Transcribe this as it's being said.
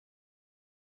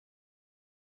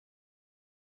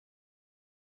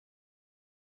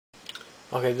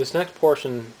Okay, this next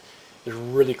portion is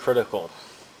really critical,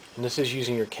 and this is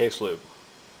using your case lube.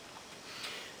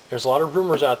 There's a lot of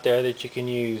rumors out there that you can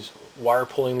use wire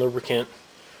pulling lubricant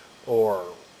or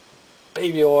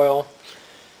baby oil.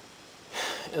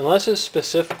 Unless it's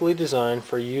specifically designed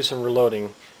for use in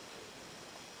reloading,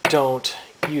 don't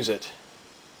use it.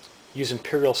 Use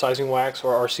Imperial sizing wax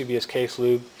or RCBS case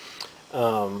lube.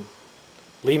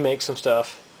 Lee makes some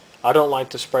stuff. I don't like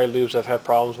to spray lubes. I've had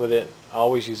problems with it. I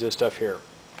always use this stuff here.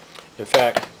 In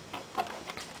fact,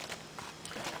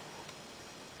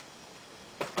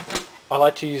 I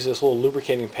like to use this little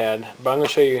lubricating pad, but I'm going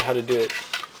to show you how to do it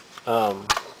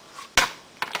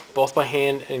both by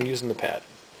hand and using the pad.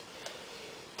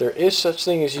 There is such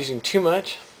thing as using too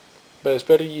much, but it's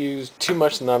better to use too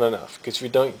much than not enough, because if you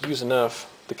don't use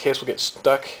enough, the case will get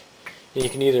stuck, and you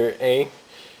can either A,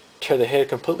 tear the head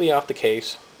completely off the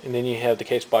case, and then you have the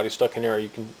case body stuck in there, or you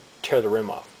can tear the rim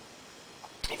off.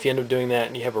 If you end up doing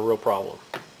that, you have a real problem.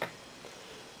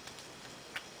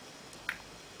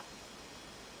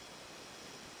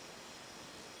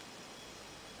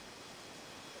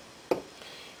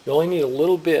 You only need a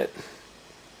little bit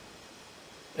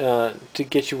to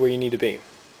get you where you need to be.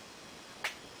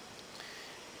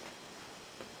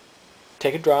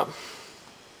 Take a drop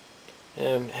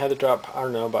and have the drop, I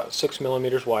don't know, about 6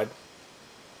 millimeters wide.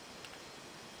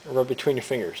 Rub between your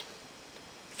fingers.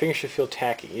 Your fingers should feel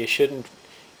tacky.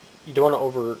 You don't want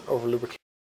to over lubricate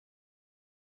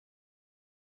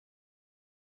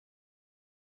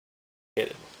it.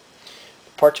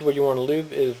 The parts where you want to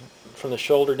lube is from the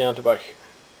shoulder down to about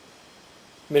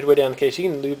midway down the case.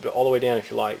 You can lube it all the way down if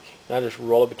you like. And I just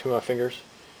roll it between my fingers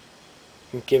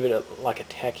and give it like a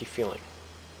tacky feeling.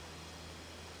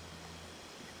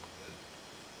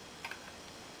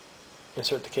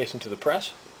 Insert the case into the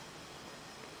press.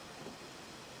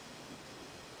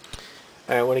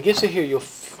 Alright, when it gets to here, you'll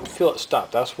feel it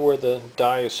stop. That's where the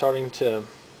die is starting to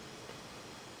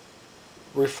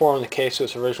reform the case to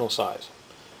its original size.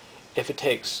 If it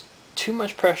takes too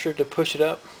much pressure to push it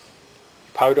up,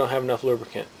 you probably don't have enough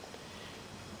lubricant.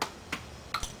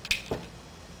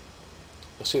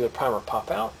 You'll see the primer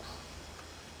pop out.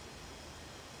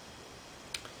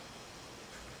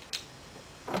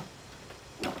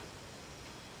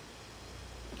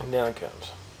 And down it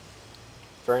comes.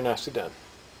 Very nicely done.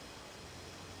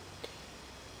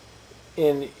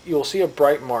 And you'll see a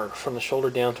bright mark from the shoulder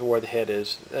down to where the head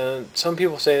is. Some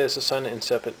people say it's a sign of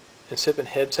incipient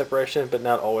head separation, but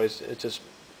not always. It's just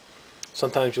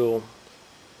sometimes you'll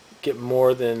get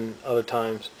more than other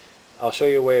times. I'll show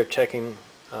you a way of checking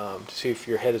to see if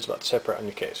your head is about separate on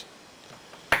your case.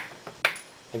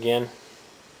 Again,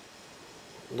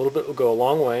 a little bit will go a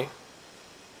long way. You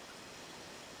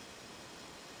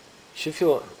should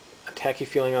feel a tacky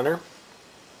feeling on there.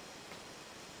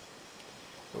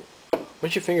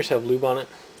 Once your fingers have lube on it,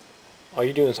 all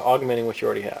you're doing is augmenting what you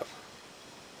already have.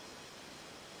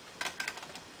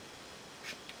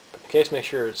 Put the case, make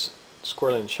sure it's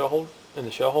squarely in the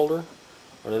shell holder.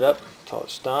 Run it up until it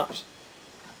stops.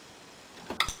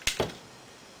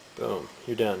 Boom,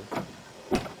 you're done.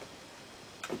 Now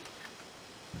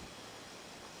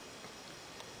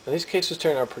these cases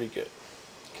turn out pretty good,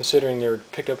 considering they were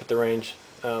picked up at the range.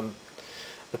 The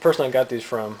person I got these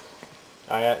from,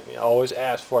 I always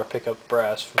ask before I pick up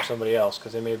brass from somebody else,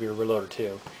 because they may be a reloader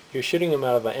too. He was shooting them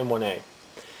out of an M1A,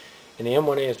 and the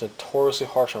M1A is notoriously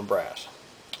harsh on brass,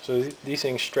 so these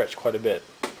things stretch quite a bit.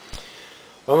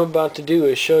 What I'm about to do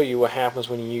is show you what happens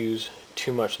when you use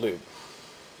too much lube.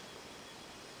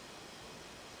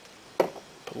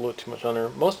 Put a little too much on there.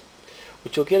 What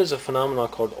you'll get is a phenomenon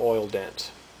called oil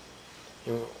dents.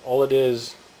 And all it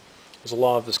is a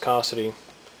law of viscosity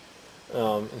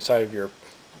inside of your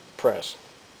press.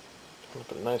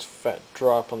 Put a nice fat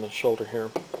drop on the shoulder here.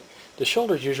 The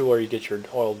shoulder is usually where you get your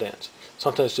oil dents.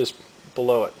 Sometimes just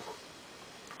below it.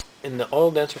 And the oil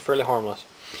dents are fairly harmless.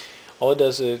 All it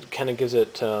does is it kind of gives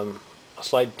it a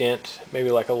slight dent,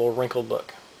 maybe like a little wrinkled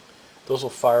look. Those will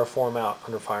form out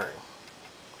under firing.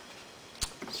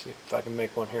 Let's see if I can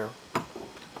make one here.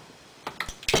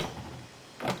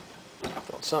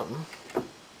 Felt something.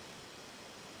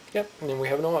 Yep, and then we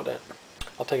have an oil dent.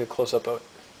 I'll take a close-up of it.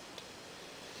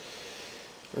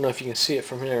 I don't know if you can see it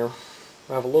from here.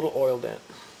 I have a little oil dent.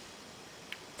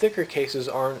 Thicker cases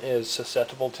aren't as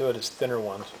susceptible to it as thinner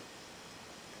ones.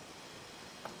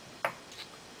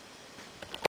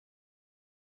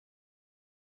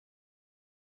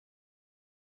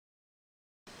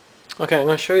 Okay, I'm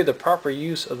going to show you the proper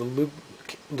use of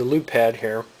the lube pad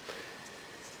here.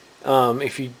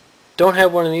 If you don't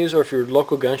have one of these, or if your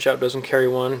local gun shop doesn't carry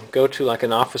one, go to like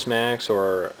an Office Max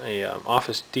or a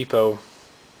Office Depot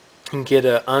and get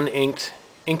an uninked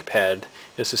ink pad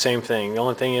is the same thing. The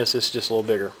only thing is this is just a little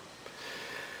bigger.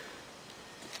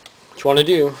 What you want to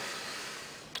do,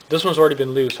 this one's already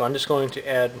been lubed, so I'm just going to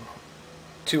add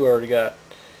two I already got.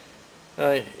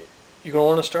 You're going to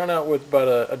want to start out with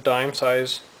about a dime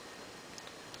size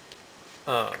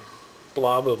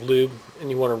blob of lube, and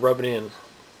you want to rub it in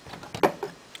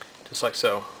just like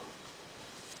so,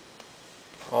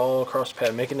 all across the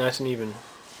pad. Make it nice and even,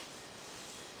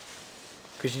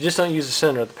 because you just don't use the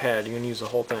center of the pad, you're going to use the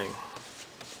whole thing.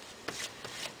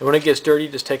 And when it gets dirty,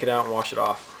 just take it out and wash it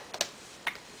off.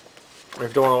 And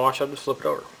if you don't want to wash it, just flip it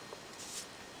over.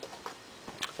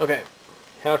 Okay,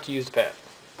 how to use the pad.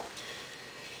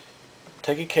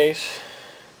 Take a case,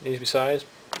 needs to be sized,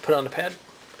 put it on the pad,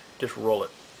 just roll it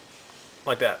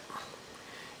like that,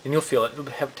 and you'll feel it. It'll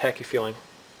have a tacky feeling.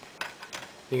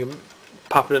 You can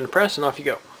pop it in the press and off you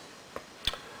go.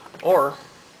 Or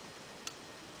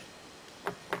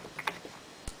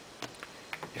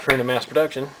if you're into mass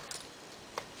production,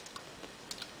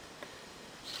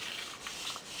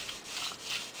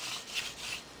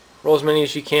 roll as many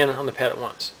as you can on the pad at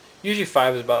once. Usually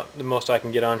 5 is about the most I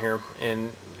can get on here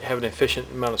and have an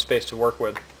efficient amount of space to work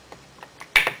with.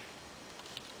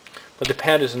 But the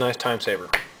pad is a nice time saver.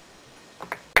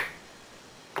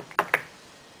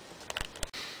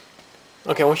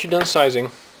 Okay, once you're done sizing,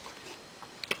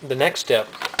 the next step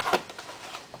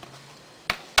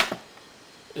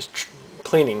is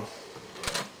cleaning.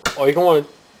 All you're going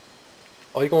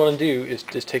to want to do is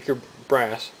just take your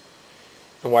brass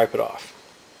and wipe it off,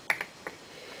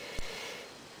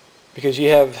 because you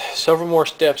have several more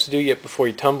steps to do yet before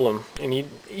you tumble them, and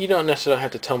you don't necessarily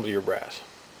have to tumble your brass.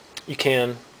 You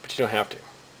can, but you don't have to.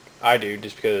 I do,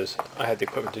 just because I have the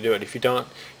equipment to do it. If you don't,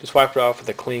 just wipe it off with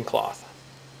a clean cloth.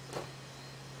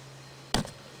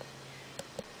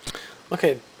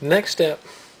 Okay, the next step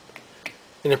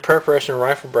in the preparation of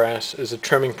rifle brass is the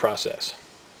trimming process.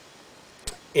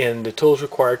 And the tools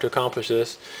required to accomplish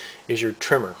this is your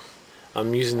trimmer.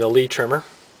 I'm using the Lee trimmer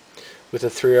with a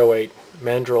 308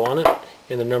 mandrel on it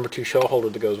and the number 2 shell holder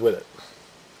that goes with it.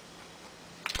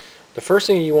 The first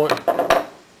thing you want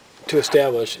to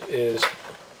establish is,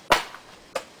 I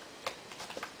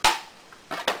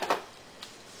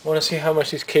want to see how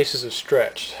much these cases have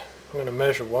stretched. I'm going to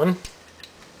measure one.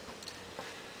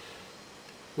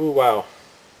 Ooh, wow.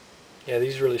 Yeah,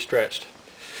 these really stretched.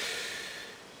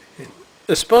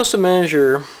 It's supposed to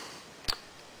measure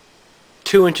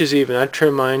 2 inches even. I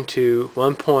trim mine to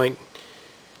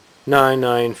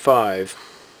 1.995,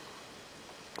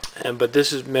 but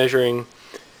this is measuring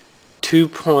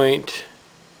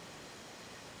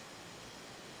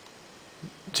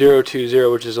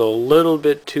 2.020, which is a little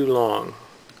bit too long.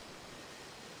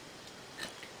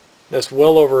 That's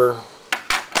well over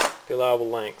the allowable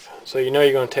length, so you know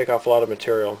you're going to take off a lot of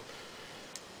material.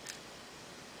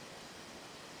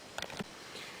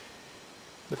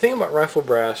 The thing about rifle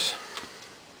brass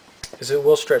is it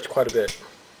will stretch quite a bit.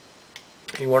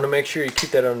 You want to make sure you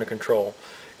keep that under control.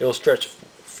 It will stretch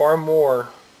far more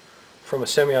from a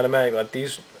semi-automatic, like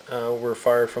these were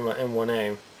fired from an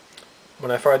M1A.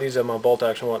 When I fire these at my bolt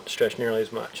action, I want to stretch nearly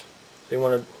as much. So you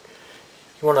want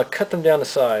to cut them down to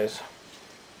size.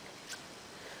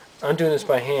 I'm doing this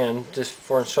by hand just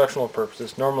for instructional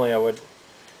purposes. Normally I would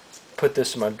put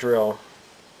this in my drill.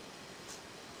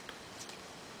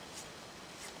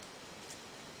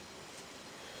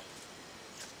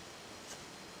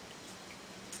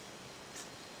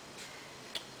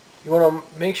 You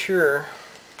want to make sure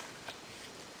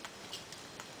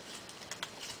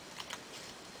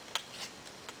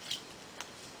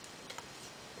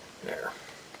there.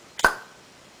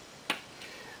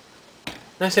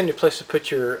 Nice handy place to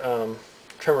put your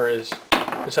trimmer is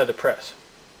inside the press.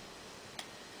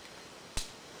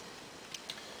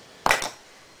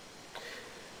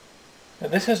 Now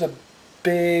this has a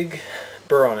big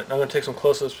burr on it. I'm going to take some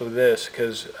close-ups with this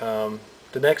because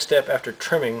the next step after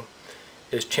trimming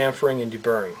is chamfering and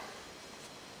deburring.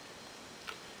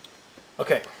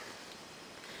 Okay,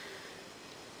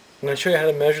 I'm going to show you how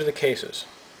to measure the cases.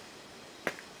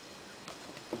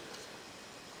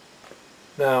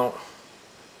 Now,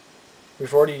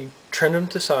 we've already trimmed them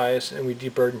to size and we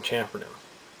deburred and chamfered them.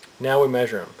 Now we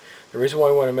measure them. The reason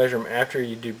why we want to measure them after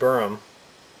you deburr them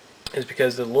is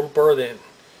because the little burr that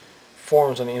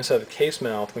forms on the inside of the case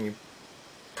mouth, when you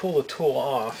pull the tool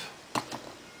off,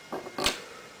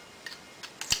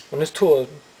 when this tool is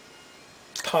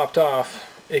popped off,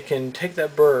 it can take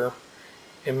that burr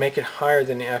and make it higher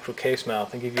than the actual case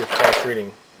mouth and give you a false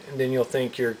reading. And then you'll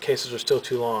think your cases are still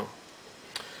too long.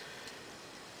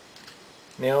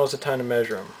 Now is the time to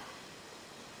measure them.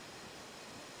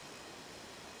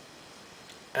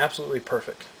 Absolutely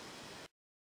perfect.